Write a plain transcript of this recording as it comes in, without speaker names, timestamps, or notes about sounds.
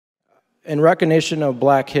In recognition of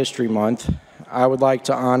Black History Month, I would like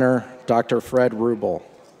to honor Dr. Fred Rubel.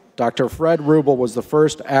 Dr. Fred Rubel was the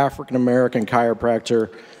first African-American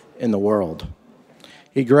chiropractor in the world.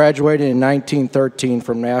 He graduated in 1913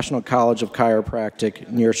 from National College of Chiropractic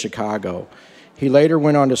near Chicago. He later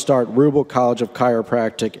went on to start Rubel College of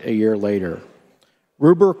Chiropractic a year later.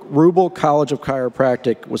 Rubel College of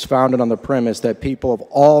Chiropractic was founded on the premise that people of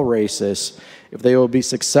all races, if they will be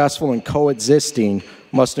successful in coexisting,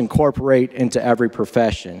 must incorporate into every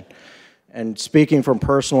profession. And speaking from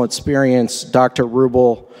personal experience, Dr.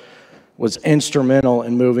 Rubel was instrumental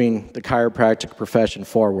in moving the chiropractic profession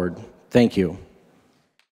forward. Thank you.